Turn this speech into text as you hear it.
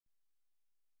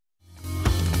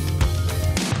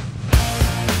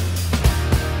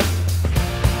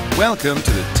Welcome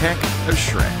to the Tech of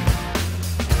Shrek.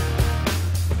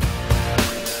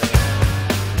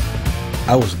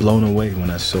 I was blown away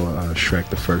when I saw Shrek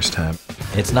the first time.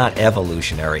 It's not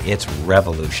evolutionary, it's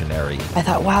revolutionary. I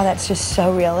thought, wow, that's just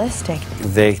so realistic.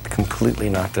 They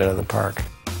completely knocked it out of the park.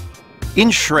 In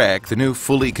Shrek, the new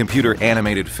fully computer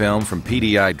animated film from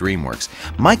PDI DreamWorks,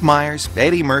 Mike Myers,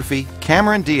 Eddie Murphy,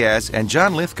 Cameron Diaz, and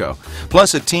John Lithgow,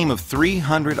 plus a team of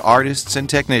 300 artists and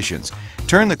technicians,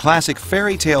 turn the classic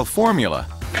fairy tale formula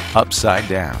upside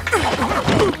down.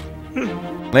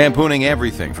 Lampooning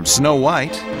everything from Snow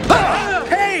White...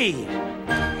 Hey!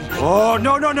 Oh,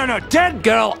 no, dead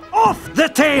girl, off the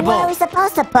table! Where are we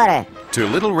supposed to put her? to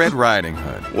Little Red Riding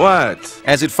Hood. What?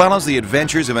 As it follows the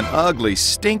adventures of an ugly,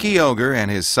 stinky ogre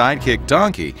and his sidekick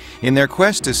Donkey in their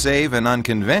quest to save an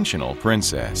unconventional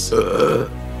princess.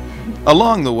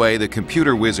 Along the way, the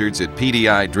computer wizards at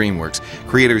PDI DreamWorks,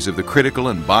 creators of the critical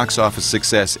and box office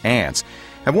success Ants,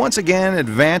 have once again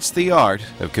advanced the art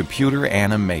of computer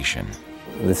animation.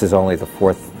 This is only the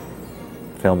fourth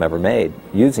film ever made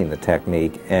using the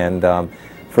technique, and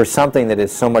for something that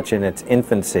is so much in its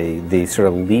infancy, the sort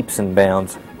of leaps and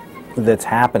bounds that's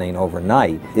happening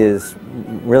overnight is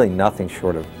really nothing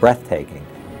short of breathtaking.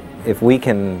 If we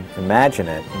can imagine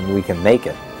it, we can make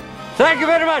it. Thank you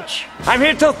very much. I'm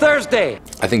here till Thursday.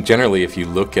 I think generally if you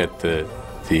look at the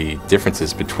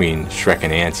differences between Shrek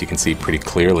and Ants, you can see pretty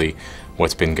clearly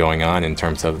what's been going on in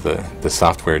terms of the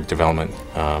software development.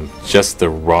 Just the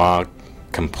raw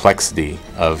complexity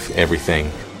of everything.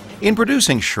 In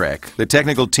producing Shrek, the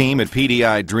technical team at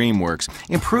PDI DreamWorks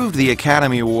improved the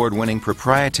Academy Award-winning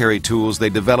proprietary tools they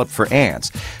developed for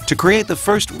Ants to create the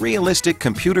first realistic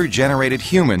computer-generated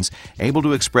humans able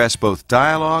to express both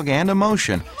dialogue and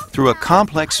emotion through a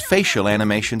complex facial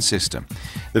animation system.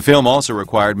 The film also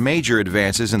required major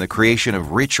advances in the creation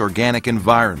of rich organic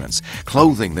environments,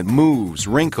 clothing that moves,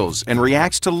 wrinkles, and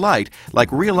reacts to light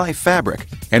like real-life fabric,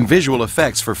 and visual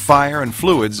effects for fire and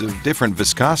fluids of different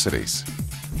viscosities.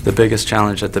 The biggest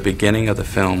challenge at the beginning of the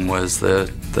film was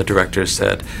the director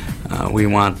said, we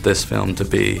want this film to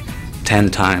be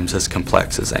 10 times as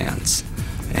complex as Ants.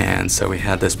 And so we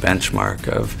had this benchmark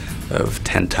of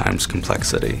 10 times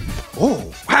complexity.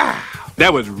 Oh, wow!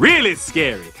 That was really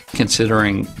scary.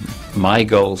 Considering my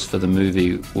goals for the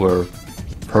movie were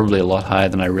probably a lot higher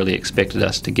than I really expected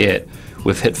us to get,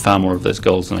 we've hit far more of those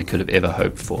goals than I could have ever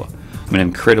hoped for. I mean, I'm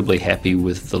incredibly happy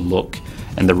with the look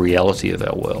and the reality of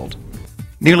our world.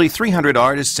 Nearly 300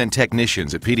 artists and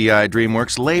technicians at PDI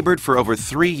DreamWorks labored for over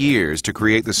 3 years to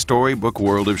create the storybook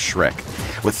world of Shrek.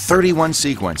 With 31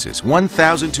 sequences,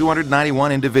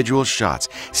 1,291 individual shots,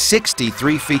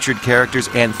 63 featured characters,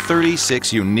 and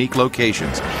 36 unique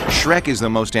locations, Shrek is the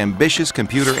most ambitious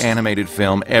computer animated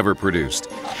film ever produced.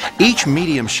 Each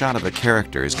medium shot of a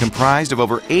character is comprised of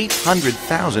over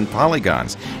 800,000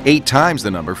 polygons, 8 times the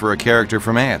number for a character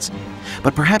from Ants.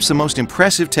 But perhaps the most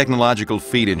impressive technological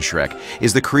feat in Shrek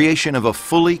is the creation of a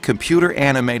fully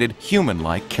computer-animated,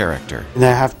 human-like character.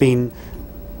 There have been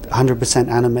 100%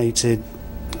 animated,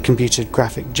 computer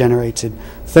graphic-generated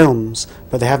films,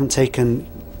 but they haven't taken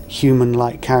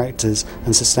human-like characters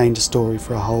and sustained a story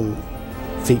for a whole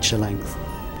feature length.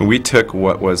 We took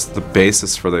what was the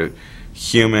basis for the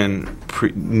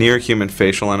near-human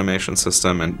facial animation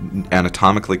system and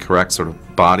anatomically correct sort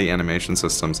of body animation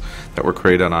systems that were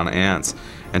created on Ants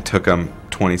and took them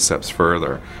 20 steps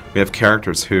further. We have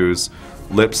characters whose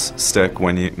lips stick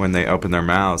when they open their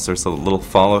mouths. There's a little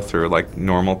follow-through like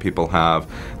normal people have.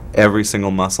 Every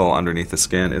single muscle underneath the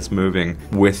skin is moving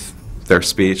with their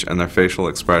speech and their facial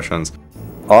expressions.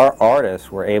 Our artists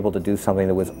were able to do something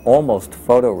that was almost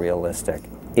photorealistic.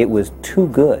 It was too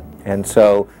good, and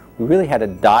so we really had to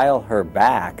dial her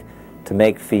back to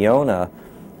make Fiona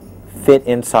fit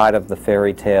inside of the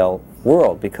fairy tale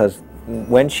world, because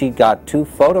when she got too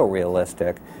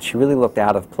photorealistic, she really looked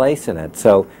out of place in it.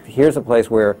 So here's a place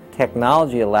where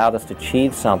technology allowed us to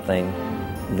achieve something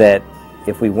that,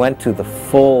 if we went to the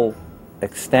full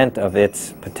extent of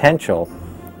its potential,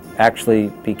 actually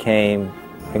became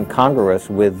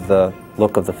incongruous with the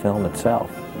look of the film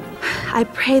itself. I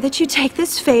pray that you take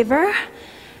this favor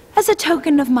as a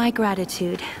token of my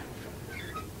gratitude.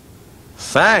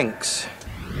 Thanks.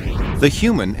 The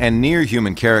human and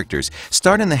near-human characters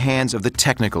start in the hands of the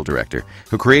technical director,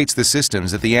 who creates the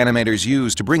systems that the animators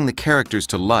use to bring the characters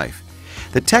to life.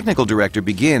 The technical director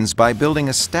begins by building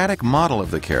a static model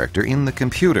of the character in the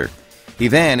computer. He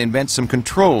then invents some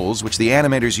controls which the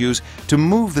animators use to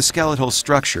move the skeletal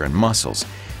structure and muscles.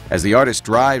 As the artist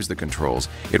drives the controls,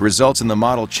 it results in the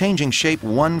model changing shape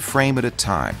one frame at a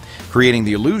time, creating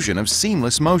the illusion of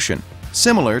seamless motion,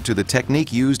 similar to the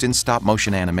technique used in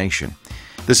stop-motion animation.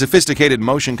 The sophisticated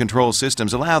motion control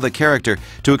systems allow the character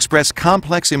to express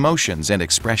complex emotions and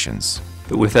expressions.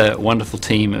 But with a wonderful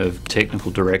team of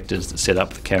technical directors that set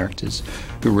up the characters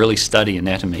who really study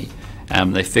anatomy,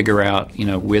 they figure out,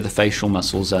 where the facial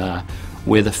muscles are,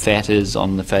 where the fat is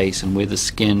on the face, and where the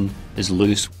skin is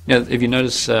loose. If you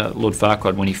notice Lord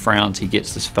Farquaad, when he frowns, he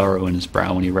gets this furrow in his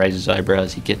brow. When he raises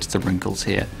eyebrows, he gets the wrinkles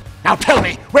here. Now tell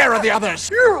me, where are the others?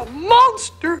 You're a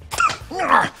monster!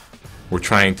 We're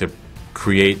trying to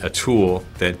create a tool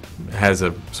that has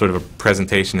a sort of a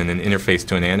presentation and an interface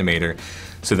to an animator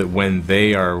so that when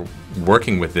they are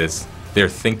working with this, they're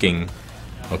thinking,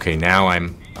 okay, now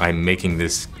I'm making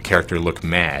this character look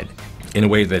mad in a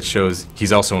way that shows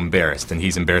he's also embarrassed, and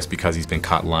he's embarrassed because he's been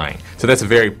caught lying. So that's a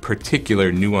very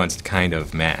particular, nuanced kind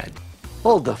of mad.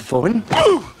 Hold the phone.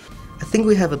 I think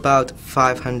we have about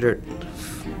 500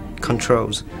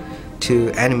 controls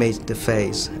to animate the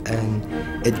face, and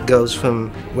it goes from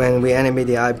when we animate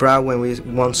the eyebrow, when we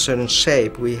want certain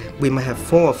shape, we might have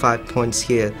 4 or 5 points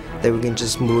here that we can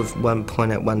just move one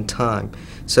point at one time.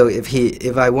 So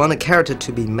if I want a character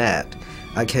to be mad,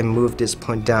 I can move this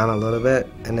point down a little bit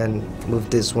and then move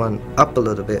this one up a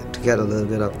little bit to get a little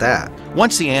bit of that.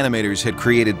 Once the animators had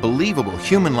created believable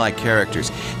human-like characters,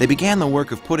 they began the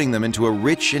work of putting them into a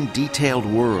rich and detailed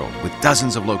world with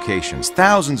dozens of locations,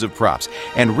 thousands of props,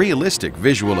 and realistic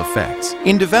visual effects.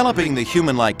 In developing the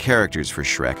human-like characters for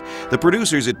Shrek, the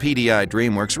producers at PDI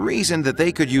DreamWorks reasoned that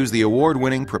they could use the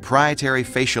award-winning proprietary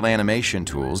facial animation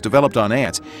tools developed on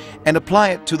ants and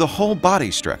apply it to the whole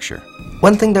body structure.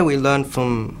 One thing that we learned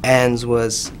from ants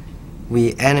was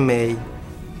we animate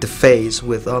the face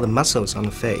with all the muscles on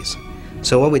the face.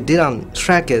 So what we did on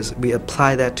Shrek is we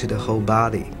apply that to the whole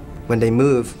body. When they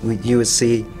move, you would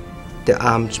see the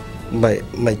arms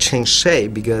might change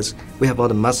shape because we have all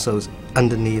the muscles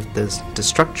underneath the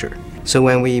structure. So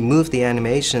when we move the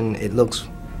animation, it looks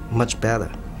much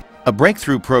better. A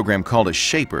breakthrough program called a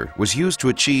shaper was used to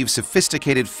achieve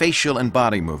sophisticated facial and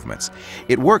body movements.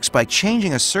 It works by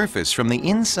changing a surface from the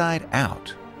inside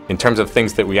out. In terms of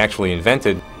things that we actually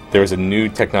invented, there was a new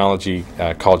technology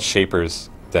called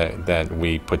shapers that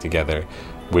we put together,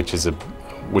 which was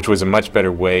a much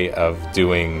better way of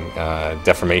doing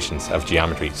deformations of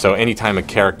geometry. So anytime a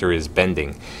character is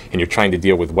bending and you're trying to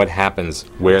deal with what happens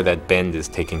where that bend is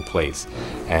taking place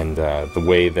and the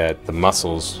way that the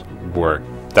muscles work,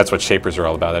 that's what shapers are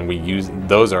all about, and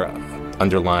those are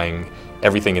underlying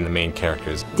everything in the main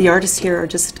characters. The artists here are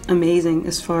just amazing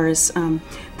as far as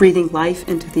breathing life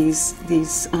into these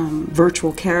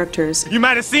virtual characters. You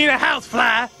might have seen a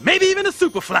housefly, maybe even a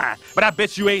superfly, but I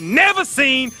bet you ain't never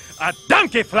seen a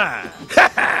donkey fly.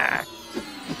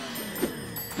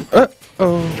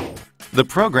 Uh-oh. The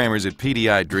programmers at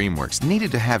PDI DreamWorks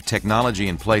needed to have technology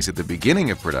in place at the beginning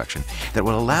of production that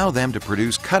would allow them to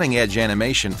produce cutting-edge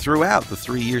animation throughout the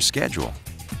 3-year schedule.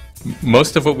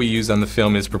 Most of what we use on the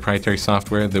film is proprietary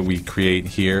software that we create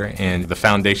here, and the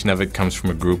foundation of it comes from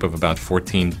a group of about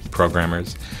 14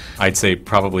 programmers. I'd say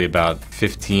probably about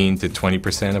 15 to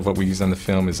 20% of what we use on the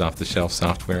film is off-the-shelf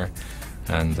software,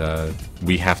 and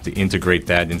we have to integrate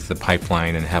that into the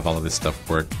pipeline and have all of this stuff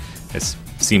work as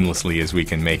seamlessly as we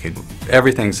can make it.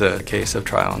 Everything's a case of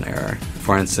trial and error.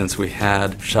 For instance, we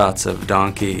had shots of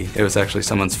Donkey. It was actually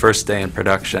someone's first day in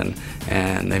production,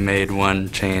 and they made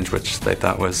one change which they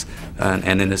thought was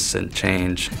an innocent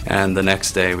change, and the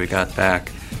next day we got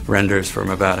back renders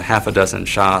from about half a dozen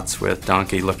shots with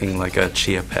Donkey looking like a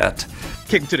chia pet.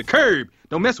 Kick him to the curb.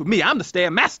 Don't mess with me, I'm the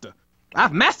stair master.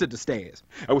 I've mastered the stairs.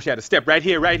 I wish I had a step right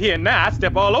here, and now I'd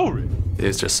step all over it. It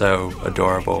was just so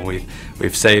adorable.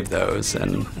 We've saved those,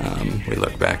 and we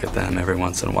look back at them every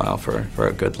once in a while for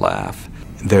a good laugh.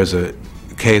 There's a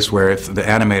case where if the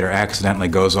animator accidentally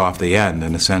goes off the end,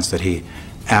 in the sense that he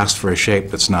asked for a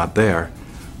shape that's not there,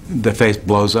 the face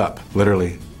blows up,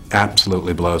 literally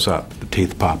absolutely blows up. The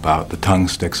teeth pop out, the tongue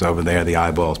sticks over there, the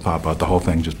eyeballs pop out, the whole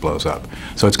thing just blows up.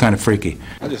 So it's kind of freaky.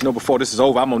 I just know before this is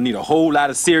over, I'm gonna need a whole lot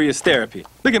of serious therapy.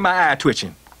 Look at my eye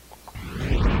twitching.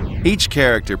 Each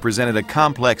character presented a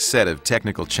complex set of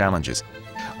technical challenges.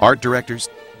 Art directors,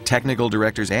 technical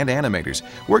directors, and animators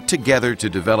worked together to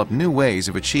develop new ways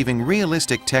of achieving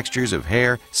realistic textures of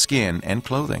hair, skin, and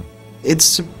clothing.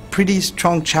 It's a pretty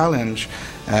strong challenge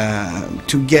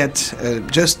to get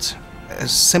just a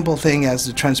simple thing as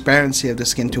the transparency of the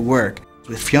skin to work.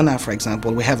 With Fiona, for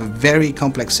example, we have a very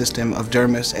complex system of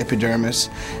dermis, epidermis,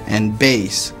 and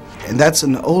base. And that's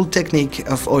an old technique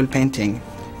of oil painting.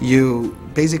 You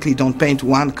basically don't paint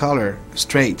one color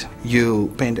straight.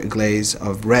 You paint a glaze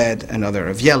of red, another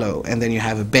of yellow, and then you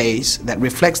have a base that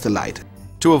reflects the light.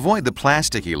 To avoid the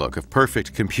plasticky look of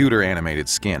perfect computer-animated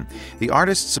skin, the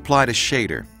artists applied a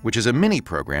shader, which is a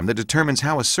mini-program that determines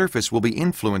how a surface will be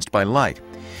influenced by light.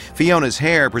 Fiona's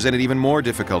hair presented even more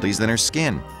difficulties than her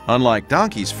skin. Unlike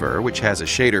Donkey's fur, which has a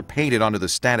shader painted onto the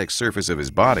static surface of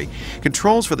his body,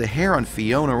 controls for the hair on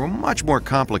Fiona were much more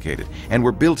complicated and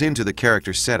were built into the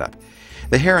character setup.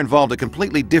 The hair involved a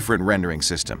completely different rendering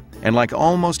system, and like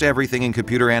almost everything in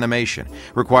computer animation,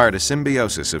 required a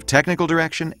symbiosis of technical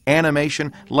direction,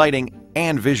 animation, lighting,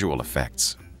 and visual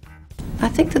effects. I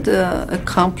think that the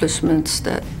accomplishments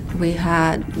that we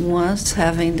had was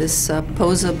having this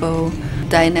posable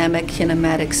dynamic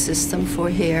kinematic system for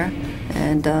hair,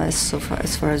 and as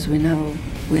far as we know,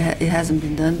 it hasn't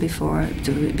been done before,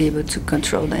 to be able to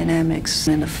control dynamics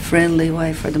in a friendly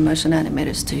way for the motion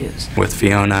animators to use. With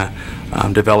Fiona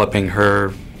developing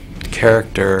her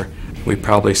character, we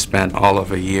probably spent all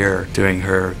of a year doing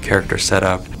her character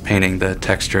setup, painting the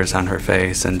textures on her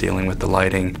face and dealing with the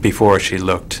lighting before she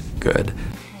looked good.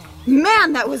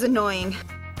 Man, that was annoying.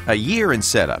 A year in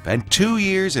setup and 2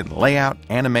 years in layout,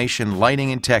 animation,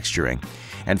 lighting, and texturing,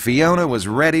 and Fiona was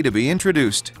ready to be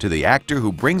introduced to the actor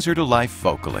who brings her to life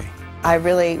vocally. I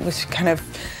really was kind of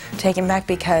taken back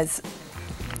because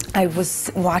I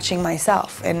was watching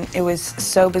myself, and it was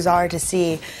so bizarre to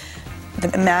see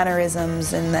the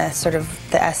mannerisms and the sort of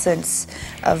the essence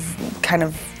of kind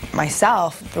of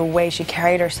myself. The way she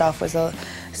carried herself was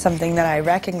something that I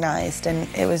recognized, and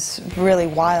it was really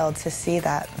wild to see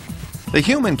that. The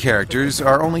human characters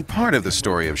are only part of the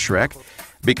story of Shrek,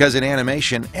 because in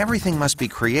animation, everything must be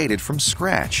created from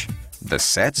scratch. The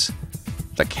sets,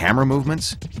 the camera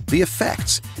movements, the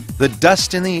effects, the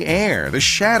dust in the air, the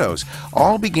shadows,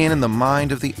 all begin in the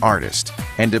mind of the artist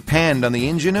and depend on the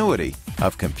ingenuity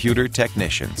of computer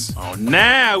technicians. Oh,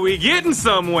 now we're getting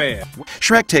somewhere.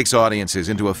 Shrek takes audiences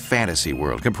into a fantasy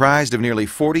world comprised of nearly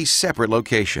 40 separate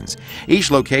locations.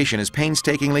 Each location is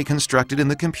painstakingly constructed in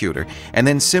the computer, and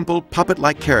then simple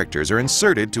puppet-like characters are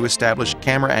inserted to establish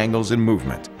camera angles and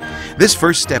movement. This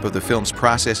first step of the film's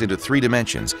process into 3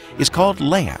 dimensions is called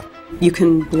layout. You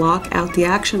can block out the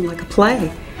action like a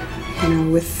play, you know,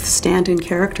 with stand-in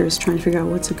characters trying to figure out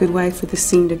what's a good way for the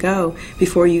scene to go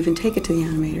before you even take it to the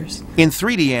animators. In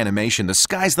 3D animation, the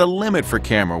sky's the limit for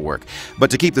camera work.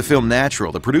 But to keep the film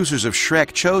natural, the producers of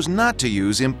Shrek chose not to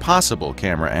use impossible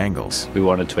camera angles. We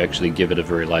wanted to actually give it a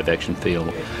very live-action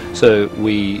feel. So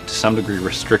we, to some degree,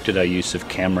 restricted our use of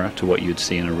camera to what you'd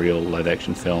see in a real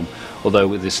live-action film,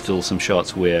 although there's still some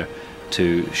shots where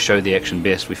to show the action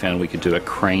best, we found we could do a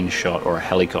crane shot or a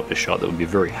helicopter shot that would be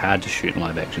very hard to shoot in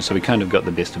live action. So we kind of got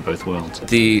the best of both worlds.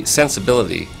 The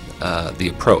sensibility, the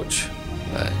approach,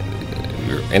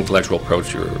 your intellectual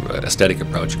approach, your aesthetic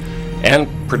approach, and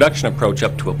production approach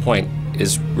up to a point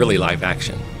is really live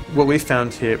action. What we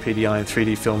found here at PDI in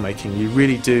 3D filmmaking, you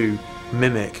really do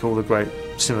mimic all the great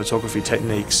cinematography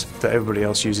techniques that everybody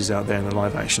else uses out there in the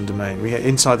live action domain.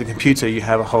 Inside the computer you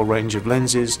have a whole range of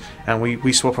lenses, and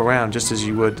we swap around just as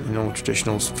you would in all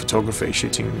traditional photography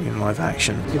shooting in live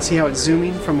action. You can see how it's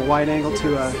zooming from a wide angle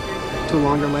to a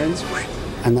longer lens.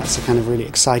 And that's the kind of really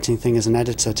exciting thing as an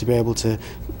editor, to be able to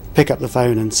pick up the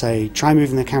phone and say, try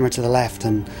moving the camera to the left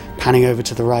and panning over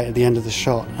to the right at the end of the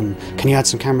shot, and can you add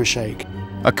some camera shake?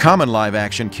 A common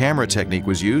live-action camera technique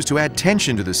was used to add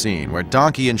tension to the scene where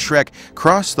Donkey and Shrek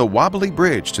crossed the wobbly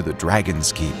bridge to the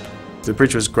Dragon's Keep. The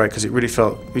bridge was great because it really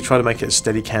felt, we tried to make it as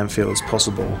steady cam feel as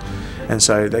possible, and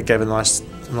so that gave a nice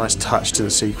touch to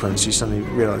the sequence. You suddenly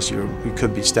realised you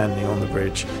could be standing on the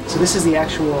bridge. So this is the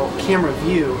actual camera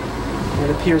view,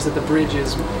 and it appears that the bridge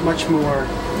is much more,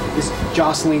 is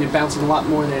jostling and bouncing a lot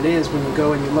more than it is when you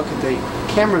go and you look at the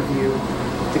camera view.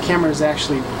 The camera is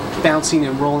actually bouncing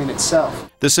and rolling itself.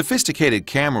 The sophisticated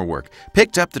camera work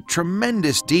picked up the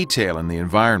tremendous detail in the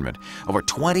environment. Over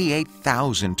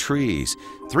 28,000 trees,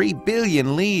 3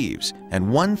 billion leaves,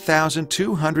 and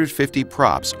 1,250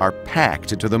 props are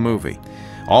packed into the movie.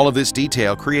 All of this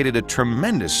detail created a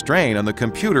tremendous strain on the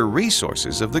computer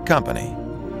resources of the company.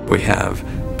 We have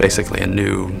basically a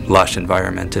new lush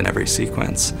environment in every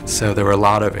sequence. So there were a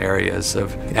lot of areas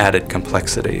of added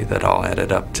complexity that all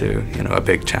added up to, a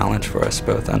big challenge for us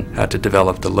both on how to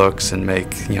develop the looks and make,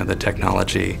 the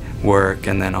technology work,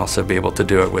 and then also be able to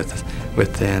do it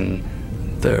within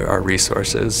our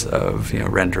resources of,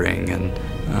 rendering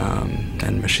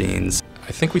and machines.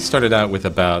 I think we started out with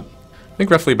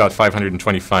roughly about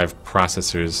 525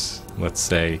 processors, let's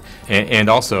say, and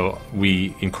also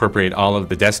we incorporate all of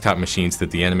the desktop machines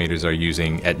that the animators are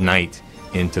using at night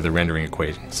into the rendering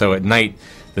equation. So at night,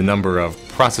 the number of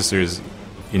processors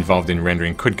involved in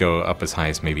rendering could go up as high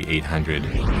as maybe 800.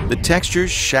 The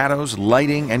textures, shadows,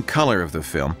 lighting, and color of the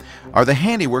film are the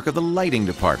handiwork of the lighting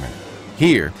department.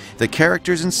 Here, the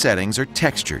characters and settings are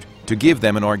textured to give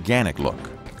them an organic look.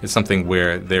 It's something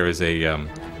where there is a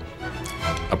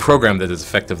program that is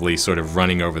effectively sort of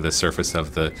running over the surface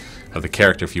of the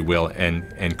character, if you will,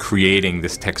 and creating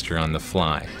this texture on the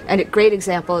fly. And a great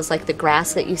example is like the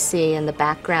grass that you see in the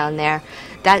background there.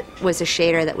 That was a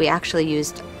shader that we actually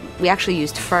used. We actually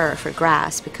used fur for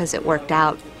grass because it worked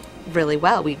out really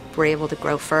well. We were able to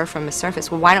grow fur from a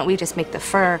surface. Well, why don't we just make the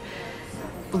fur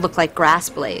look like grass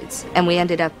blades? And we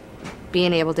ended up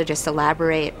being able to just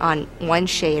elaborate on one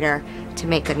shader to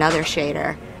make another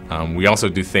shader. We also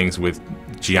do things with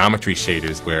geometry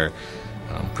shaders where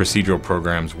procedural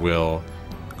programs will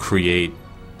create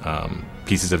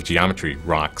pieces of geometry,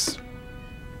 rocks,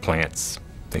 plants,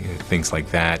 things like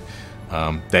that,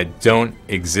 that don't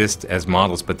exist as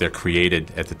models, but they're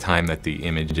created at the time that the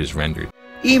image is rendered.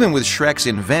 Even with Shrek's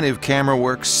inventive camera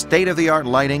work, state-of-the-art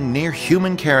lighting,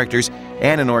 near-human characters,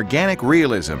 and an organic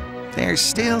realism, there's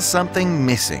still something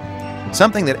missing.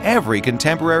 Something that every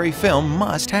contemporary film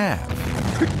must have.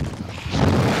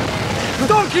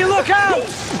 Donkey, look out!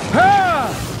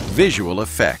 Ah! Visual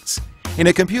effects. In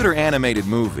a computer-animated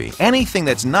movie, anything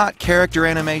that's not character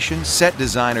animation, set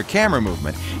design, or camera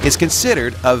movement is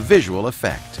considered a visual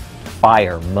effect.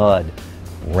 Fire, mud,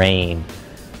 rain,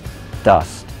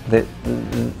 dust. They're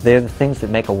the things that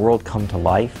make a world come to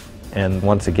life. And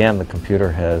once again, the computer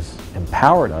has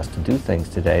empowered us to do things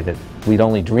today that we'd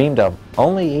only dreamed of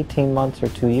only 18 months or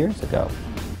 2 years ago.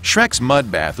 Shrek's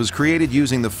mud bath was created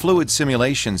using the fluid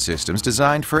simulation systems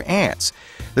designed for ants.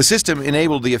 The system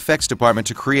enabled the effects department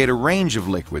to create a range of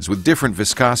liquids with different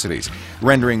viscosities,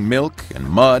 rendering milk and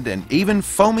mud and even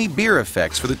foamy beer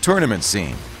effects for the tournament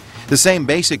scene. The same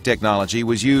basic technology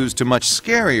was used to much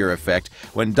scarier effect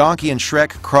when Donkey and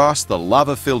Shrek crossed the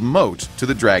lava-filled moat to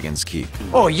the Dragon's Keep.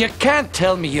 Oh, you can't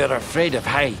tell me you're afraid of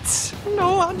heights.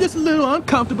 No, I'm just a little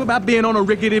uncomfortable about being on a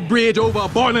rickety bridge over a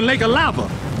boiling lake of lava.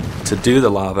 To do the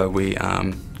lava, we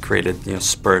created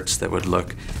spurts that would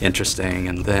look interesting,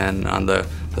 and then on the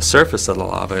surface of the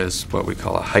lava is what we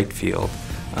call a height field,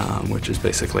 which is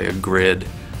basically a grid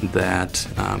that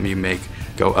you make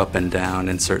go up and down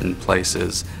in certain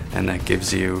places, and that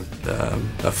gives you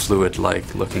a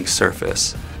fluid-like looking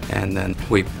surface. And then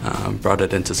we brought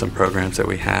it into some programs that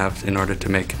we have in order to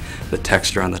make the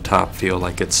texture on the top feel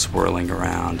like it's swirling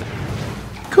around.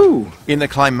 Cool. In the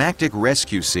climactic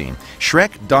rescue scene,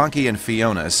 Shrek, Donkey, and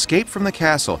Fiona escape from the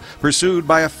castle, pursued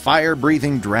by a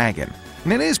fire-breathing dragon.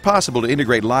 And it is possible to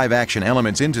integrate live-action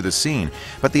elements into the scene,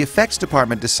 but the effects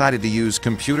department decided to use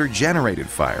computer-generated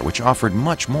fire, which offered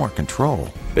much more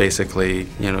control. Basically,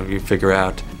 you figure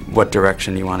out what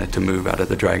direction you want it to move out of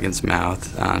the dragon's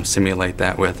mouth, simulate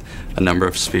that with a number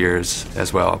of spheres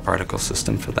as well, a particle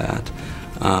system for that.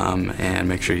 And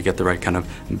make sure you get the right kind of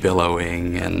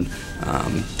billowing and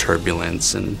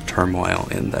turbulence and turmoil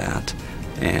in that.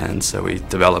 And so we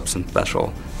developed some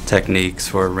special techniques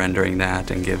for rendering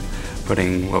that and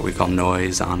putting what we call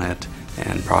noise on it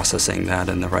and processing that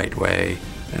in the right way.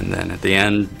 And then at the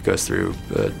end, goes through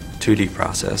a 2D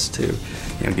process to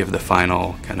give the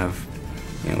final kind of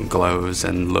glows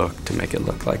and look to make it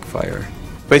look like fire.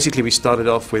 Basically, we started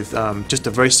off with just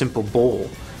a very simple ball.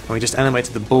 And we just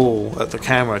animated the ball at the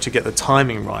camera to get the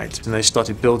timing right, and they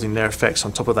started building their effects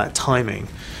on top of that timing.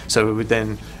 So we would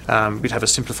then we'd have a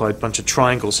simplified bunch of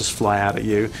triangles just fly out at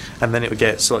you, and then it would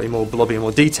get slightly more blobby and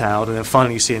more detailed, and then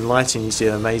finally you see in lighting, you see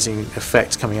an amazing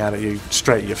effect coming out at you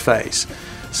straight at your face.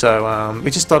 So we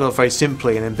just started off very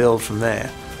simply and then build from there.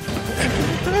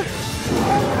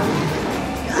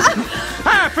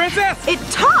 Hi, princess! It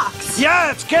talks!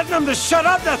 Yeah, it's getting them to shut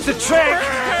up, that's the trick!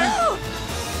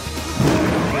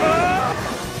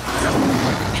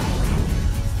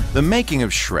 The making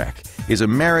of Shrek is a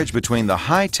marriage between the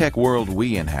high-tech world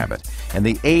we inhabit and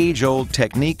the age-old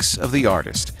techniques of the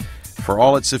artist. For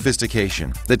all its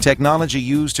sophistication, the technology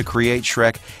used to create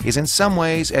Shrek is in some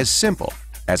ways as simple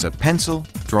as a pencil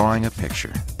drawing a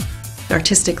picture.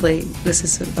 Artistically, this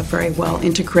is a very well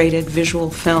integrated visual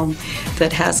film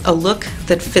that has a look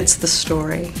that fits the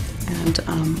story and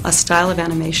a style of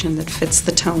animation that fits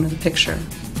the tone of the picture.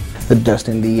 The dust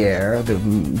in the air,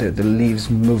 the leaves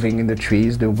moving in the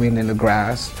trees, the wind in the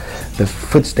grass, the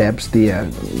footsteps,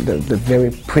 the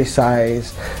very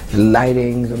precise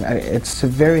lighting. It's a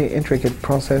very intricate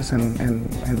process,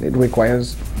 and it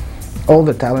requires all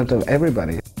the talent of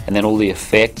everybody. And then all the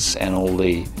effects and all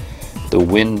the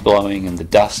wind blowing and the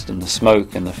dust and the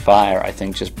smoke and the fire, I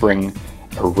think, just bring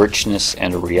a richness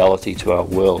and a reality to our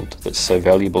world that's so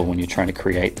valuable when you're trying to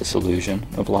create this illusion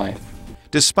of life.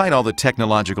 Despite all the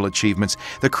technological achievements,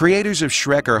 the creators of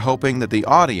Shrek are hoping that the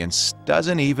audience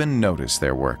doesn't even notice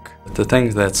their work. The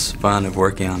thing that's fun of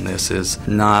working on this is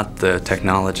not the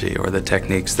technology or the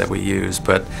techniques that we use,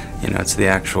 but it's the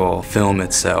actual film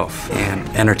itself, and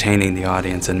entertaining the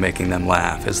audience and making them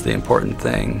laugh is the important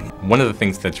thing. One of the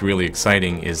things that's really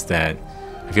exciting is that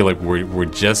I feel like we're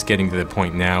just getting to the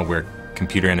point now where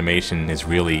computer animation is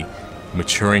really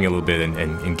maturing a little bit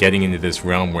and getting into this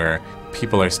realm where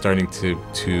people are starting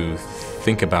to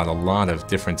think about a lot of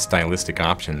different stylistic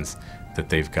options that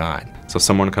they've got. So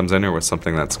someone comes in here with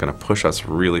something that's going to push us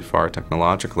really far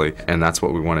technologically, and that's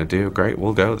what we want to do, great,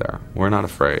 we'll go there. We're not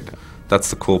afraid. That's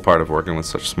the cool part of working with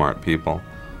such smart people,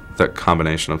 that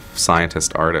combination of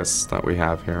scientist artists that we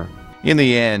have here. In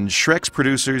the end, Shrek's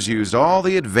producers used all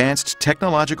the advanced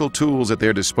technological tools at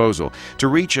their disposal to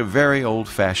reach a very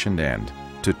old-fashioned end,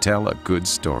 to tell a good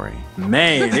story.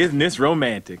 Man, isn't this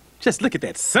romantic? Just look at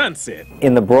that sunset.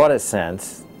 In the broadest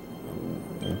sense,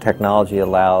 technology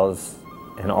allows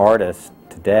an artist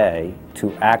today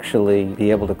to actually be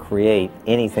able to create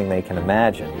anything they can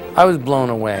imagine. I was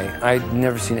blown away. I'd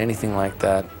never seen anything like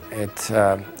that.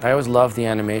 I always loved the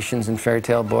animations in fairy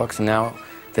tale books, and now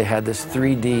they had this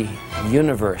 3D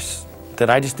universe that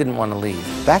I just didn't want to leave.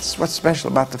 That's what's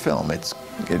special about the film. It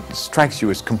strikes you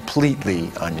as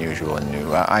completely unusual and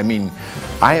new. I mean,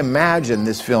 I imagine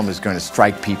this film is going to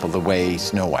strike people the way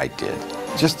Snow White did.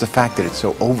 Just the fact that it's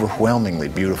so overwhelmingly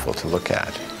beautiful to look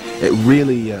at. It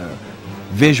really,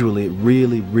 visually, it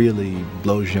really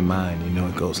blows your mind.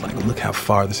 It goes like, look how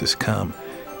far this has come.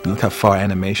 Look how far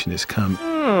animation has come.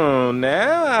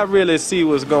 Now I really see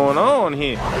what's going on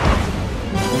here.